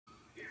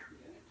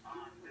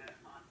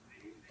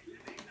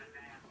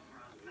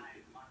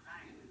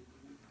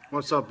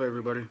What's up,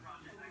 everybody?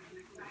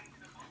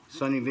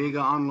 Sonny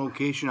Vega on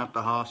location at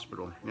the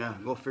hospital. Yeah,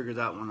 go figure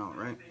that one out,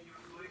 right?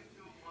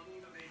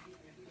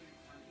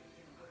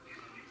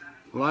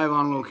 Live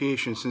on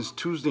location. Since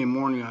Tuesday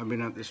morning I've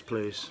been at this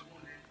place.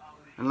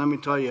 And let me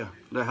tell you,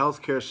 the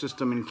healthcare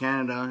system in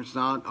Canada is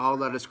not all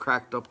that it's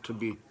cracked up to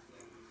be.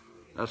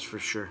 That's for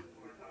sure.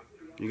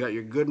 You got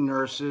your good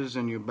nurses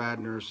and your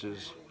bad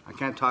nurses. I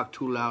can't talk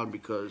too loud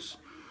because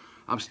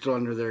I'm still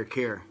under their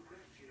care.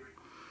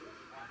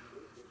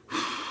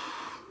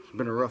 It's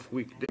been a rough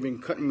week. They've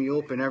been cutting me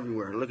open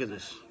everywhere. Look at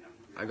this.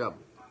 I got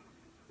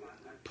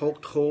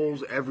poked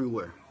holes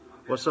everywhere.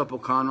 What's up,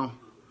 O'Connell?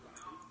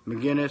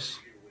 McGinnis?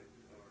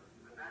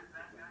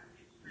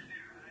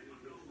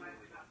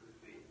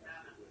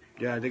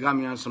 Yeah, they got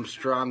me on some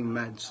strong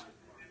meds.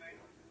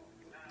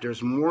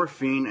 There's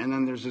morphine, and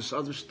then there's this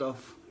other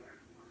stuff.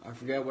 I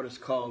forget what it's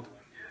called.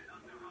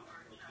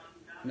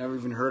 Never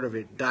even heard of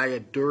it.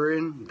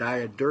 Diadurkin,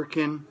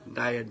 diadrankin.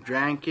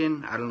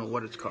 I don't know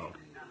what it's called.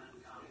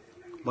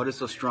 But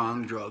it's a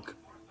strong drug.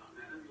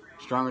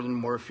 Stronger than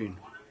morphine.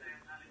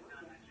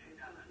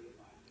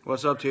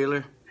 What's up,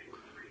 Taylor?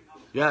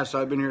 Yeah, so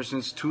I've been here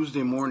since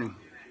Tuesday morning.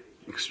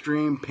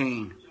 Extreme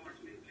pain.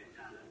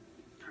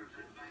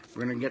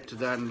 We're going to get to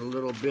that in a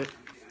little bit.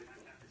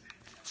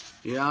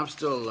 Yeah, I'm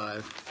still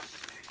alive.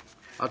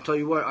 I'll tell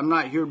you what, I'm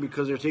not here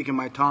because they're taking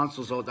my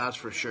tonsils out, that's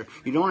for sure.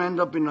 You don't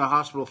end up in the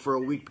hospital for a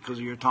week because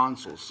of your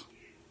tonsils.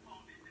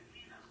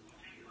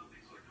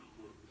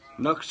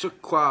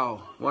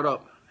 Nuksukau, what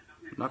up?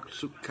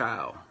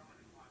 Nuksukau.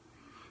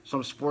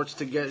 Some sports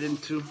to get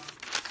into.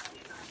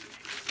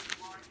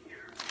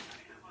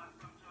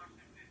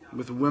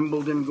 With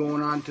Wimbledon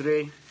going on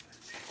today.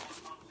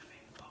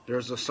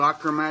 There's a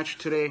soccer match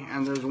today,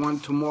 and there's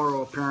one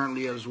tomorrow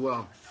apparently as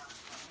well.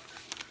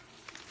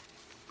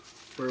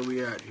 Where are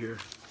we at here?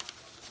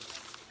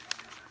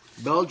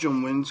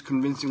 Belgium wins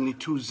convincingly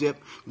 2-0.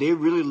 They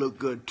really look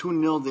good.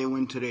 2-0 they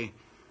win today.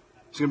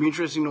 It's going to be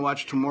interesting to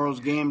watch tomorrow's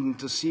game and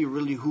to see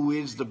really who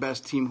is the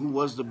best team, who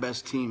was the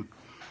best team.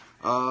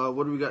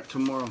 What do we got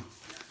tomorrow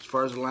as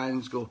far as the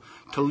Lions go?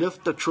 To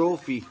lift the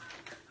trophy.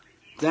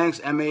 Thanks,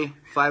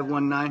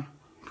 MA519.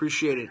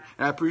 Appreciate it.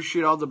 And I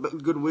appreciate all the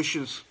good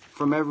wishes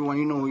from everyone.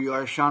 You know who you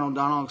are. Sean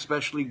O'Donnell,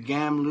 especially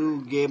Gam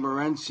Lou, Gabe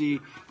Morency,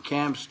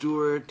 Cam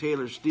Stewart,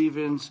 Taylor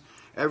Stevens,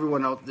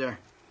 everyone out there.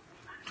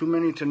 Too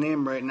many to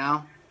name right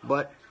now,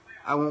 but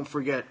I won't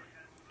forget.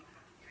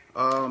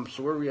 So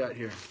where are we at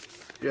here?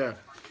 Yeah.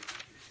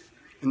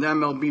 And the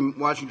MLB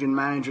Washington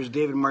manager is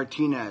David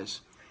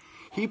Martinez.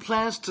 He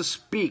plans to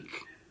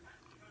speak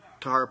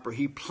to Harper.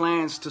 He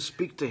plans to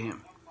speak to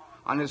him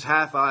on his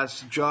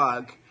half-ass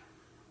jog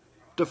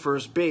to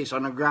first base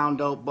on a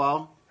ground-out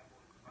ball.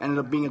 Ended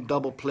up being a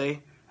double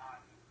play.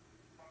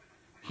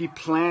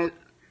 I'm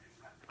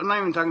not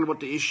even talking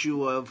about the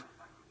issue of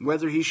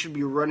whether he should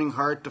be running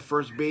hard to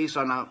first base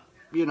on a,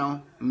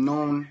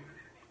 known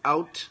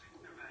out,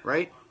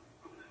 right?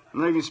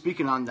 I'm not even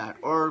speaking on that.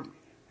 Or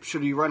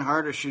should he run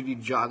hard or should he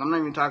jog? I'm not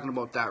even talking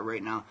about that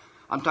right now.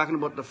 I'm talking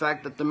about the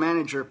fact that the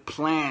manager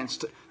plans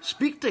to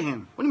speak to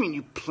him. What do you mean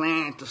you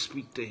plan to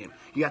speak to him?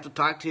 You have to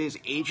talk to his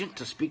agent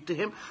to speak to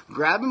him?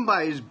 Grab him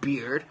by his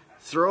beard,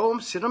 throw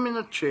him, sit him in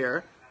a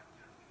chair,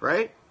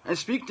 right? And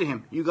speak to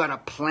him. You got a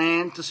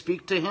plan to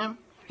speak to him?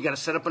 You got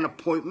to set up an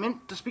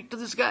appointment to speak to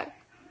this guy?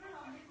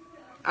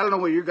 I don't know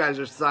what your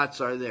guys'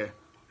 thoughts are there.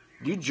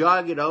 Do you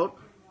jog it out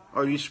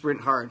or do you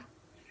sprint hard?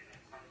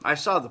 I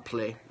saw the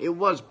play. It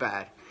was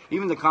bad.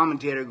 Even the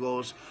commentator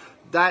goes,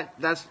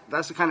 that's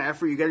the kind of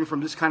effort you're getting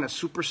from this kind of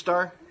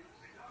superstar?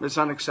 It's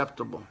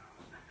unacceptable.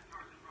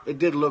 It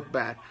did look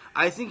bad.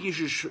 I think you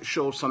should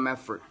show some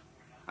effort.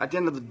 At the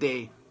end of the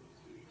day,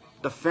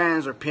 the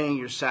fans are paying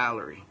your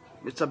salary.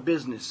 It's a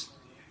business.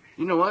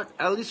 You know what?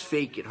 At least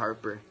fake it,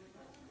 Harper.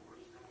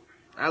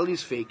 At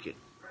least fake it.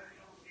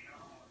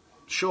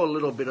 Show a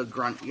little bit of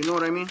grunt. You know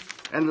what I mean?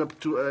 Ended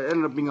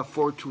up being a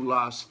 4-2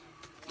 loss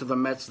to the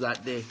Mets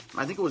that day.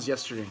 I think it was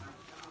yesterday.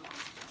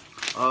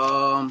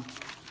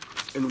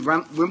 In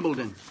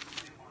Wimbledon,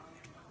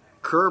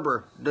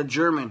 Kerber, the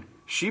German,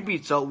 she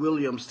beats out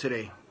Williams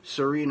today.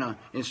 Serena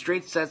in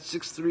straight sets,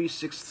 6-3,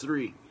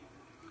 6-3.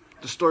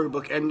 The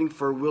storybook ending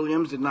for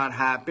Williams did not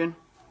happen.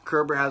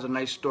 Kerber has a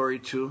nice story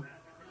too.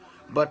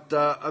 But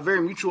a very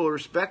mutual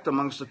respect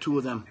amongst the two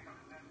of them.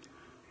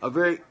 A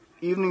very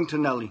evening to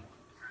Nelly.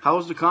 How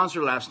was the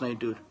concert last night,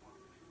 dude?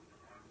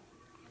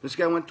 This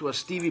guy went to a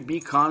Stevie B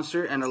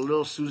concert and a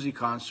Lil Susie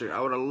concert.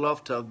 I would have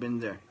loved to have been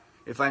there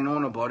if I'd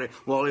known about it.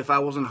 Well, if I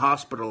wasn't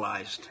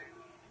hospitalized.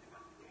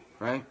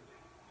 Right?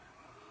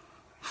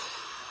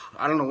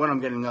 I don't know when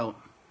I'm getting out,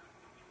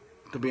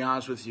 to be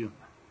honest with you.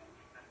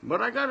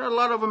 But I got a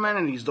lot of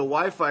amenities. The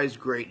Wi-Fi is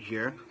great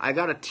here. I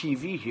got a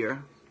TV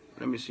here.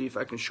 Let me see if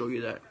I can show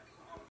you that.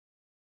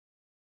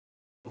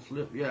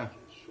 Flip, yeah.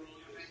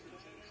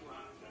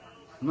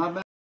 Not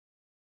bad.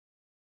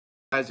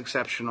 Is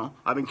exceptional.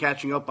 I've been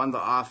catching up on The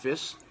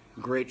Office.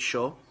 Great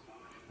show.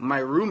 My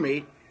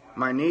roommate,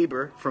 my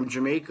neighbor from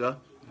Jamaica,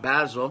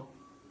 Basil,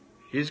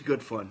 he's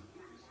good fun.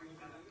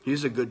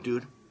 He's a good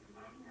dude.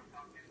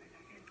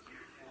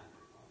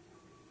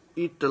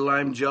 eat the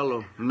lime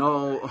jello.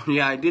 No,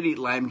 yeah, I did eat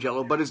lime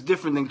jello, but it's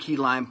different than key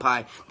lime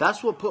pie.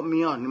 That's what put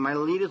me on. In my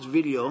latest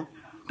video,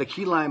 the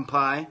key lime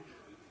pie,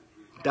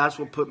 that's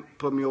what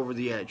put me over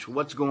the edge.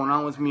 What's going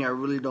on with me, I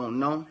really don't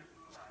know.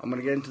 I'm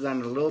going to get into that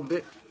in a little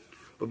bit.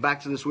 But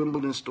back to this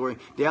Wimbledon story.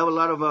 They have a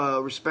lot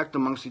of respect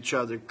amongst each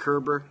other.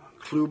 Kerber,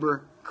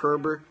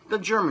 the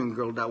German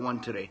girl that won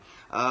today,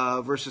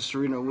 versus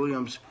Serena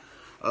Williams.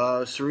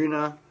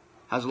 Serena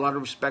has a lot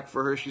of respect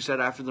for her, she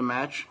said after the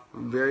match.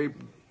 Very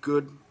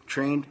good,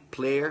 trained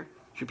player.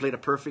 She played a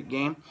perfect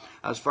game.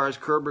 As far as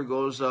Kerber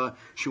goes,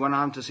 she went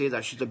on to say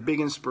that she's a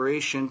big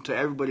inspiration to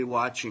everybody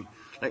watching.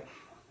 Like,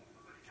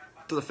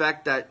 to the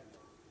fact that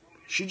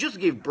she just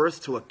gave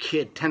birth to a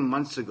kid 10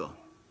 months ago.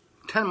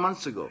 10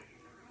 months ago.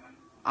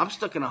 I'm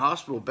stuck in a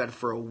hospital bed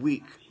for a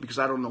week because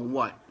I don't know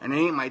what. And it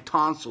ain't my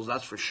tonsils,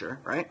 that's for sure,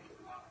 right?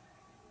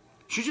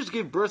 She just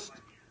gave birth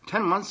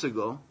 10 months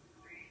ago.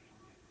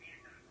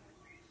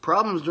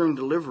 Problems during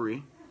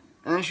delivery.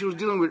 And then she was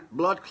dealing with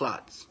blood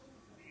clots.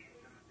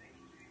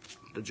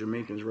 The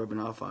Jamaican's rubbing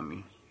off on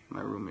me,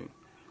 my roommate.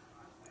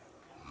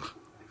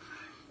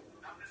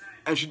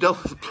 And she dealt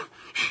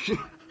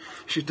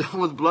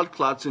with blood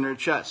clots in her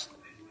chest,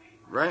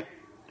 right?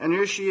 And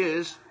here she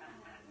is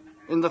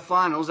in the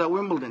finals at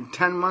Wimbledon,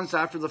 10 months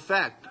after the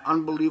fact.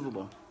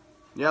 Unbelievable.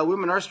 Yeah,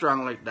 women are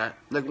strong like that.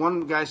 Like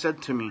one guy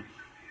said to me,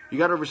 you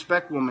got to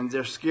respect women,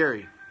 they're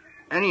scary.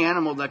 Any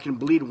animal that can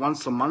bleed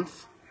once a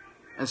month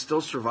and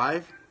still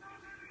survive,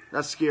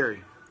 that's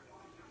scary.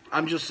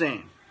 I'm just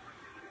saying.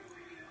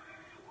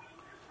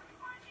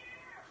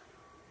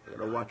 I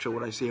gotta watch out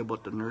what I say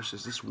about the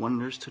nurses. This one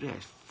nurse today, I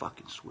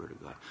fucking swear to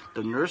God.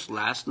 The nurse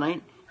last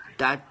night,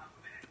 that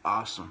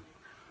awesome.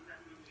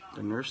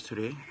 The nurse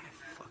today,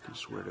 I fucking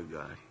swear to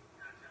God.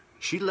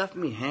 She left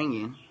me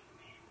hanging.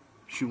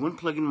 She wouldn't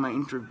plug in my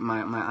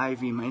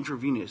IV, my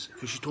intravenous,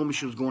 because she told me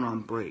she was going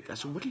on break. I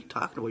said, what are you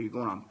talking about? You're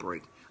going on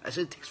break. I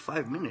said, it takes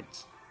 5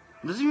 minutes.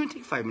 It doesn't even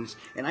take 5 minutes.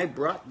 And I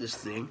brought this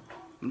thing,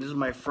 and this is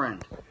my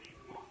friend.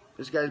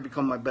 This guy's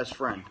become my best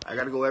friend. I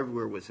gotta go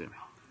everywhere with him.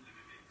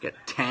 Get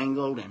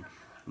tangled and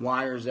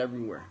wires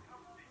everywhere.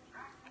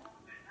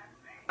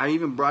 I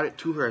even brought it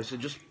to her. I said,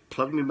 just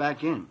plug me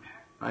back in.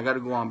 I gotta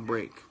go on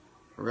break.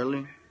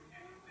 Really?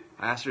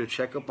 I asked her to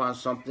check up on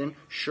something.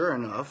 Sure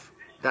enough,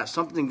 that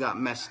something got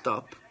messed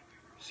up.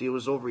 See, it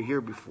was over here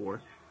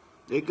before.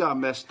 It got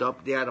messed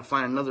up. They had to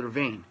find another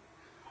vein.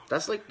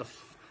 That's like the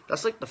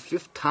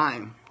 5th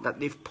time that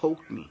they've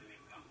poked me.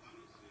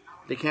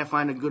 They can't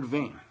find a good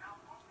vein.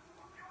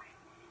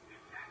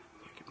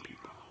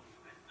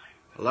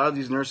 A lot of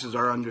these nurses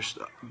are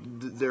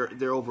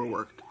they're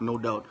overworked, no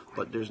doubt.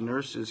 But there's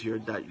nurses here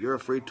that you're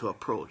afraid to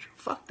approach.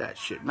 Fuck that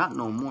shit. Not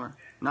no more.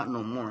 Not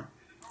no more.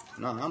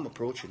 No, I'm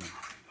approaching them.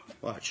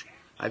 Watch.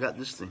 I got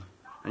this thing.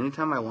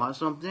 Anytime I want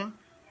something,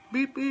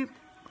 beep, beep.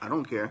 I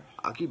don't care.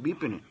 I'll keep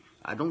beeping it.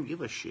 I don't give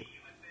a shit.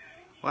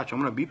 Watch, I'm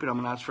going to beep it. I'm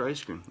going to ask for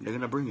ice cream. They're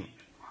going to bring it.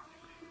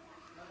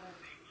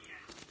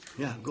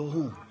 Yeah, go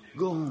home.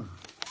 Go home.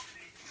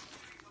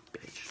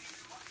 Bitch.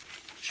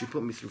 She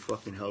put me through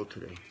fucking hell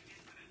today.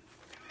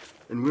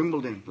 In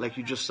Wimbledon, like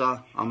you just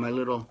saw on my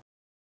little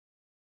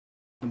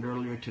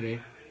earlier today.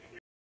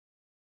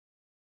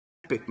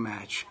 Epic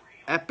match.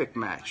 Epic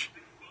match.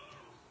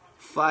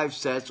 5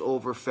 sets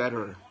over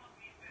Federer.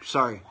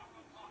 Sorry.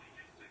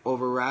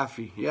 Over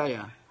Rafi.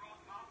 Yeah.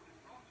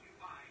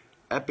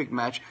 Epic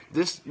match.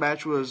 This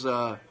match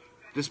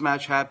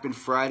happened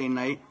Friday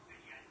night.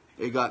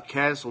 It got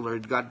canceled or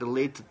it got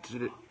delayed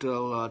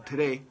till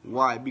today.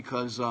 Why?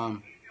 Because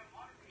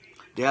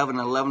they have an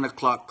 11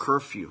 o'clock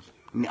curfew.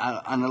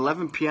 An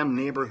 11 p.m.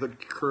 neighborhood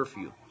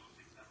curfew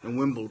in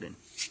Wimbledon.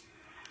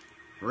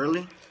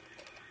 Really?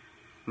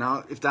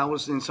 Now, if that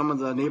was in some of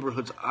the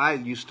neighborhoods I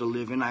used to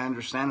live in, I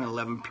understand an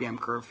 11 p.m.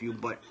 curfew,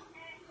 but...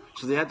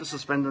 So they had to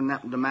suspend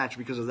the match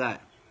because of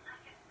that.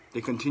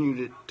 They continued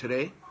it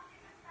today,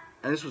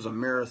 and this was a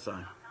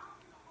marathon.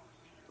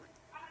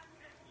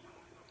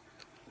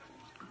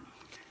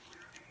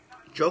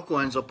 Joko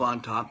ends up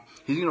on top.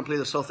 He's going to play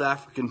the South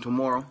African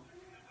tomorrow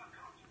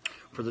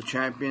for the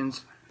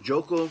champions.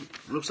 Joko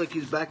looks like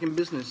he's back in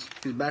business.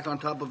 He's back on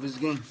top of his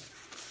game.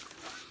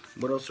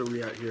 What else are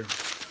we at here?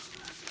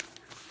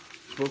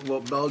 Spoke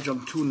about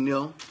Belgium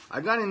 2-0.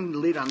 I got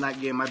in late on that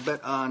game. I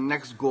bet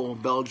next goal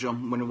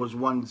Belgium when it was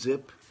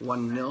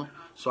 1-0.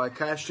 So I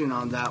cashed in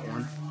on that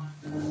one.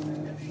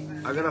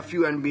 I got a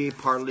few NBA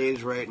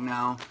parlays right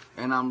now,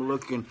 and I'm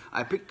looking.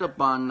 I picked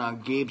up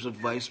on Gabe's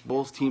advice,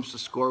 both teams to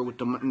score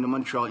in the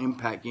Montreal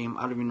Impact game.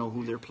 I don't even know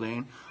who they're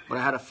playing, but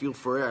I had a feel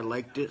for it. I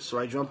liked it, so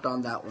I jumped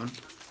on that one.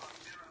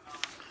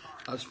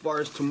 As far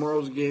as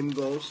tomorrow's game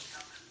goes,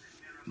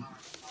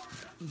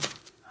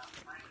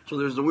 so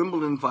there's the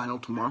Wimbledon final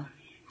tomorrow.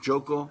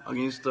 Joko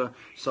against the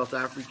South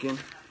African.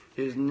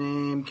 His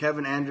name,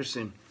 Kevin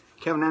Anderson.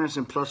 Kevin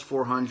Anderson plus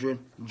 400.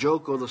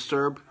 Joko, the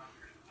Serb,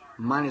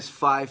 minus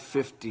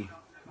 550.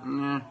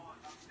 No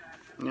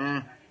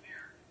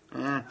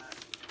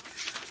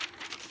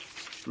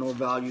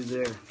value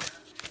there.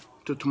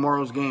 To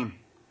tomorrow's game.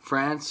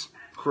 France,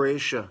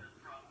 Croatia.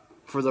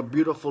 for the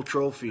beautiful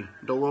trophy,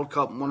 the World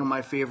Cup, one of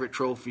my favorite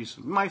trophies.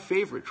 My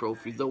favorite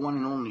trophy, the one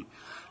and only.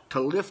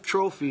 To lift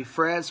trophy,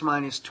 France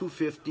minus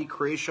 250,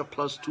 Croatia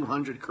plus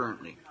 200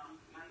 currently.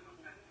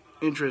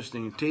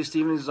 Interesting. Tay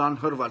Stevens is on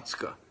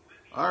Hrvatska.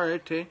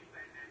 Alright, Tay.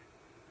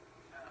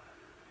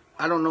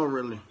 I don't know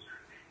really.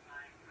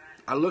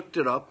 I looked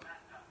it up.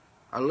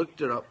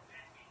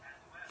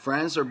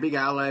 France are big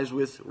allies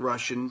with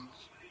Russians.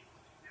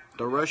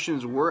 The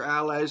Russians were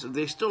allies.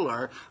 They still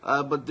are.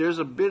 But there's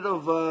a bit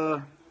of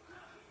a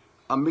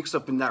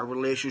mix-up in that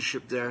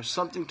relationship there.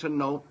 Something to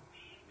note.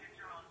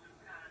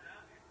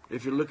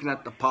 If you're looking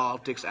at the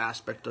politics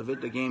aspect of it,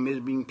 the game is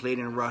being played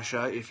in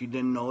Russia. If you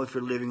didn't know, if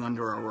you're living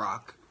under a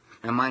rock.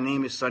 And my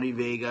name is SONNY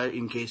Vega,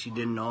 in case you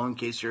didn't know, in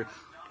case you're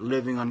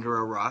living under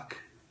a rock.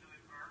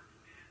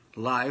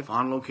 Live,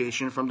 on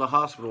location from the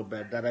hospital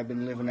bed that I've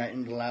been living at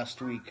in the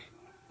last week.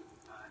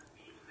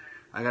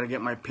 I gotta get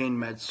my pain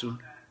meds soon.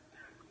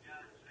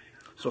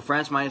 So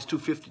France minus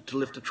 250 to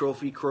lift the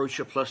trophy,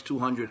 Croatia plus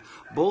 200.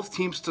 Both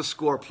teams to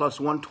score plus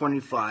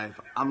 125.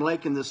 I'm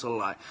liking this a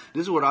lot.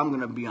 This is what I'm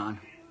gonna be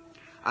on.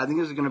 I think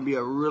this is going to be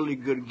a really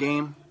good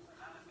game.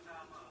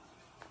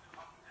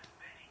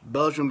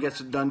 Belgium gets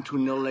it done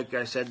 2-0, like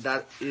I said.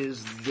 That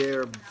is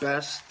their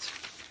best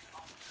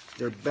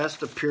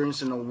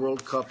appearance in a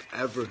World Cup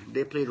ever.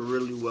 They played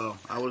really well.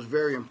 I was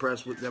very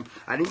impressed with them.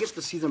 I didn't get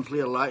to see them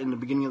play a lot in the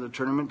beginning of the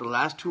tournament. The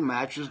last two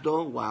matches,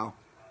 though, wow.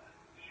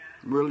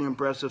 Really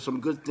impressive.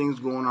 Some good things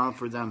going on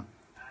for them.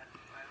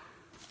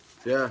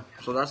 Yeah,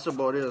 so that's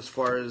about it as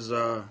far as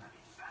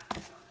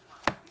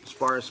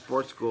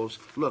sports goes.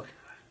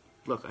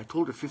 Look, I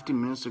told her 15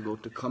 minutes ago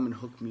to come and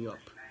hook me up,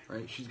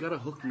 right? She's got to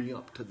hook me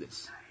up to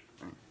this,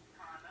 right?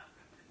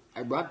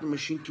 I brought the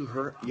machine to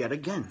her yet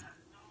again.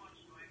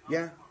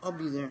 Yeah, I'll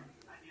be there.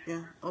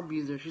 Yeah, I'll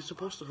be there. She's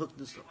supposed to hook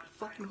this up.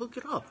 Fucking hook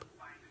it up.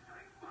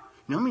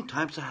 You know how many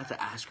times I had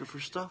to ask her for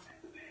stuff?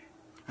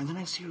 And then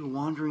I see her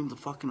wandering the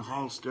fucking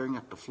hall staring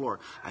at the floor.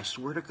 I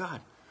swear to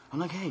God. I'm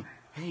like, hey,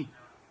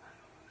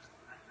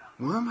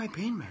 where are my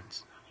pain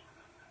meds?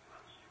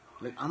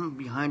 Like, I'm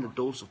behind a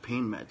dose of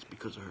pain meds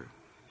because of her.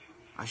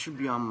 I should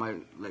be on my,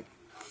 like,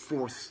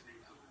 4th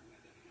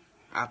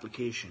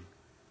application.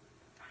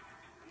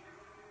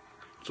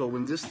 So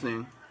when this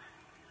thing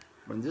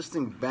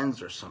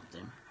bends or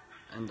something,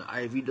 and the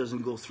IV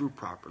doesn't go through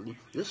properly,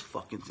 this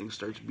fucking thing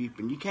starts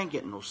beeping. You can't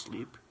get no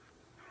sleep.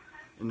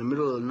 In the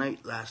middle of the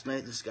night, last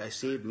night, this guy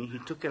saved me. He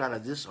took it out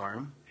of this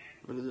arm,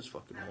 look at this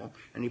fucking hole,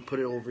 and he put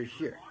it over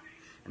here.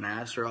 And I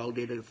asked her all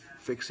day to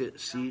fix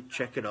it, see,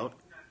 check it out.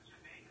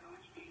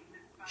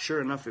 Sure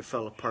enough, it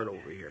fell apart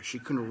over here. She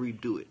couldn't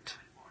redo it.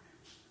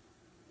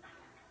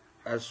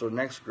 And so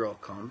next girl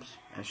comes,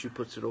 and she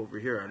puts it over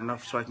here,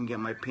 enough so I can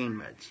get my pain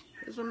meds.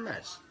 It's a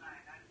mess.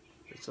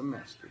 It's a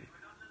mess, dude.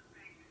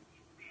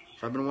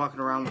 So I've been walking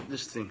around with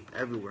this thing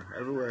everywhere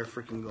I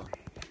freaking go.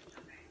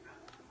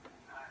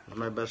 It's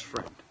my best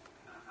friend.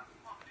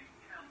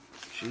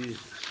 Jesus.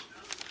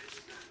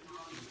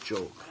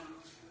 Joke.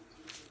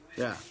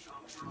 Yeah,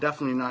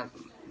 definitely not.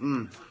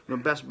 The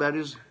best bet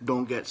is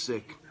don't get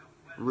sick.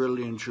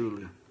 Really and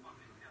truly.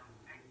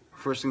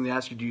 First thing they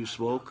ask you, do you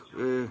smoke?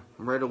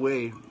 Right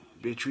away,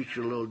 they treat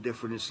you a little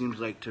different, it seems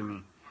like to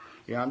me.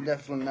 Yeah, I'm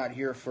definitely not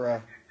here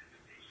for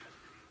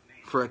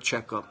a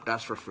checkup.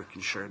 That's for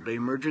freaking sure. The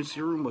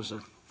emergency room was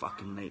a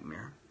fucking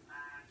nightmare.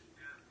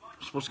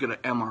 I'm supposed to get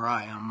an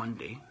MRI on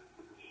Monday.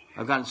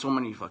 I've gotten so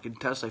many fucking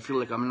tests, I feel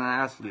like I'm an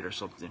athlete or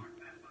something.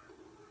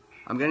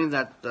 I'm getting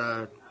that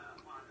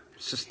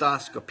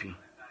cystoscopy,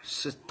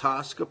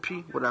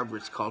 whatever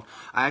it's called.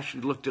 I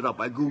actually looked it up.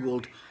 I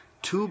googled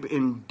tube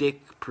and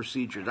dick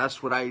procedure.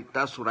 That's what I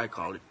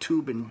call it.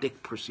 Tube and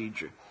dick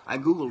procedure. I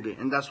googled it,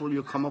 and that's what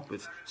you'll come up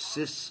with.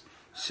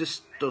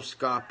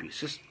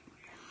 Cystoscopy.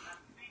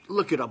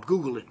 Look it up.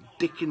 Google it.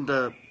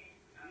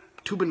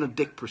 Tube in the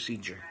dick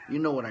procedure. You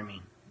know what I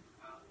mean.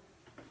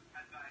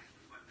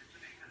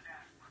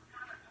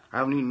 I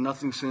haven't eaten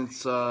nothing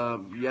since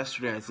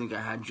yesterday. I think I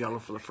had Jello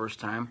for the first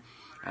time.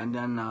 And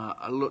then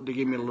they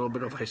gave me a little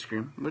bit of ice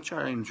cream, which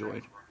I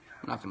enjoyed.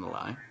 I'm not going to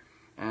lie.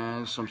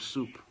 And some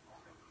soup.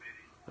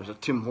 There's a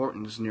Tim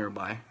Hortons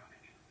nearby.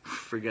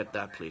 Forget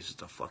that place.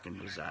 It's a fucking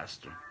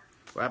disaster.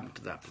 What happened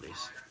to that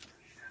place?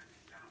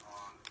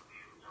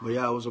 But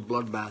yeah, it was a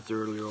bloodbath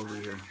earlier over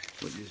here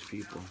with these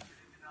people.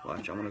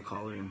 Watch, I'm going to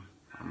call in.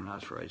 I'm going to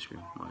ask for ice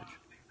cream. Watch.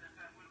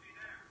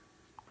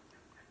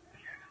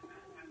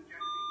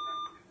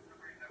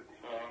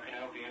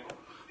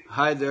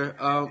 Hi there.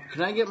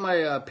 Can I get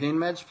my pain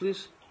meds,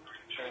 please?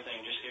 Sure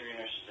thing. Just give your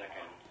nurse a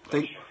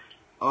second.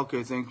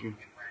 Okay, thank you.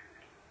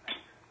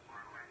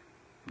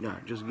 Yeah,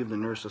 just give the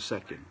nurse a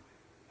second.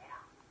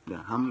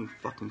 Yeah, how many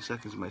fucking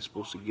seconds am I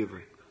supposed to give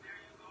her?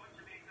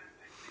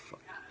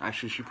 Fuck.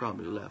 Actually, she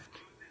probably left.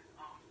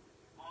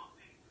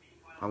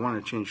 I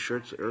wanted to change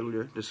shirts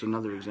earlier. This is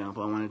another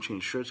example. I wanted to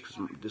change shirts because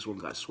this one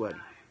got sweaty.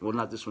 Well,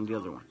 not this one, the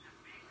other one.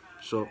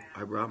 So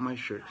I brought my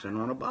shirt because I don't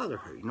want to bother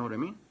her. You know what I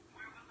mean?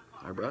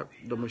 I brought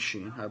the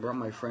machine. I brought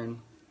my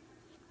friend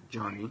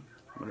Johnny,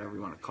 whatever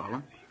you want to call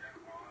him,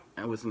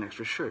 and with an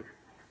extra shirt.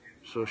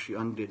 So she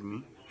undid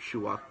me. She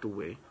walked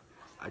away.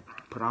 I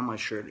put on my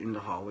shirt in the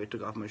hallway,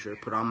 took off my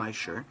shirt, put on my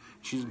shirt.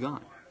 She's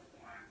gone.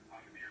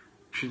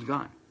 She's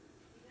gone.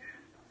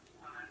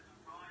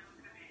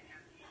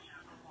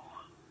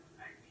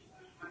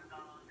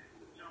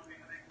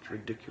 It's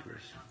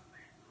ridiculous.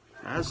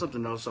 I had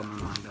something else on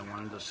my mind I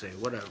wanted to say.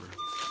 Whatever.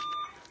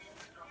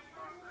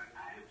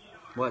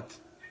 What?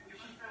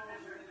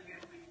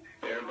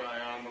 Bear by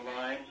on the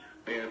line.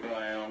 Bear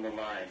by on the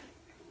line.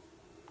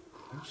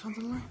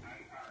 Something like?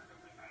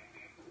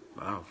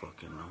 I don't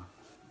fucking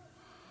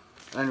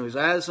know. Anyways,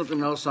 I had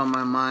something else on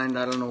my mind.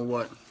 I don't know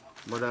what.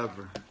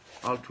 Whatever.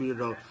 I'll tweet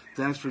it out.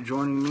 Thanks for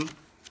joining me.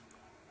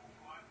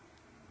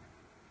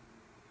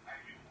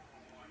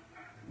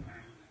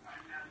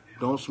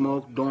 Don't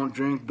smoke, don't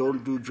drink,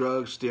 don't do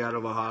drugs, stay out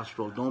of a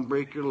hospital. Don't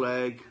break your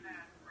leg.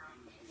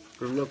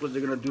 Because look what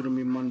they're going to do to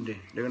me Monday.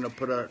 They're going to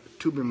put a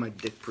tube in my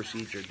dick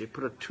procedure. They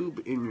put a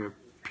tube in your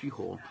pee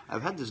hole.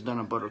 I've had this done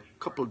about a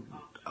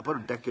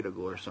decade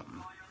ago or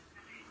something.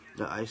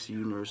 The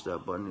ICU nurse,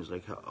 that button is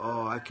like,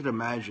 oh, I can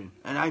imagine.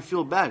 And I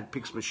feel bad,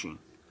 Pix Machine.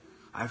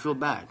 I feel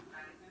bad.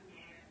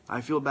 I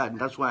feel bad, and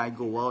that's why I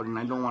go out and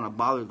I don't want to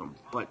bother them.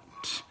 But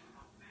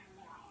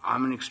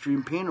I'm in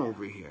extreme pain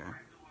over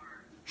here.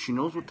 She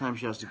knows what time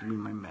she has to give me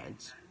my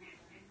meds.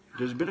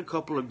 There's been a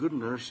couple of good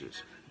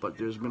nurses, but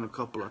there's been a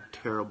couple of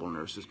terrible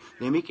nurses.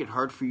 They make it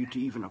hard for you to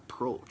even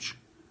approach.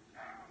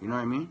 You know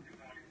what I mean?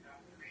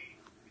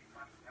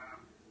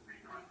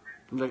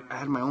 Like, I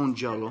had my own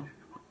Jell-O.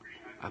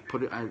 I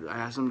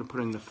asked them to put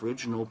it in the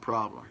fridge, no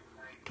problem.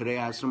 Today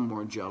I had some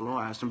more Jell-O.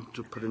 I asked them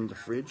to put it in the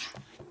fridge.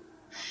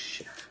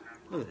 Shit.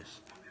 Look at this.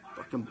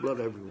 Fucking blood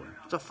everywhere.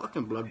 It's a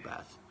fucking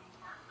bloodbath.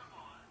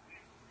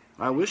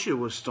 I wish it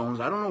was stones.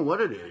 I don't know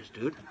what it is,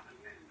 dude.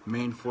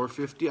 Main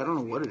 450. I don't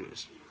know what it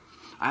is.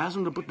 I asked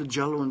them to put the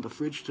Jell-O in the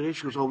fridge today.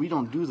 She goes, oh, we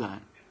don't do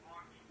that.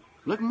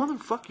 Like,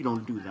 motherfucker, you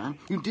don't do that.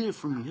 You did it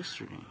for me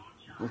yesterday.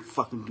 Don't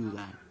fucking do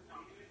that.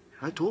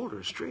 I told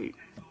her straight.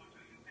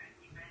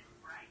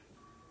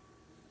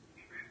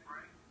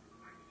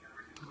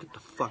 Get the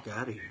fuck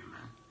out of here,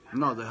 man.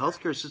 No, the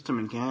healthcare system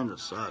in Canada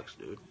sucks,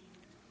 dude.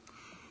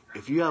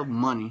 If you have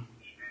money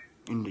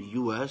in the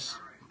U.S.,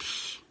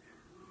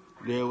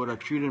 they would have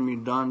treated me,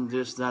 done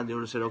this, that. They would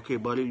have said, okay,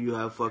 buddy, you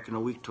have fucking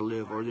a week to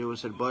live. Or they would have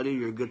said, buddy,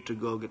 you're good to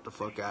go. Get the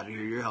fuck out of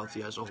here. You're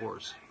healthy as a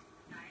horse.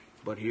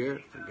 But here,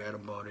 forget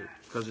about it.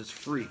 Because it's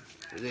free.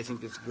 They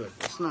think it's good.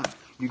 It's not.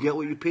 You get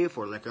what you pay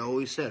for, like I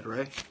always said,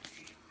 right?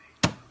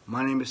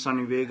 My name is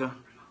SONNY VEGA.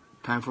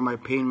 Time for my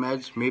pain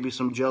meds. Maybe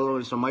some Jell-O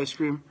and some ice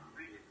cream.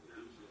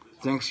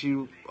 Thanks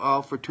you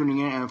all for tuning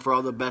in and for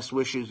all the best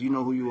wishes. You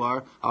know who you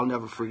are. I'll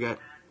never forget.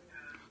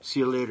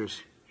 See you later.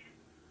 See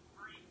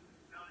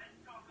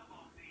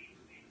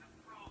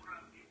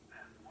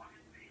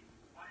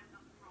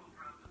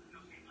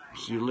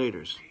you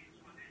later.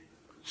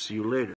 See you later.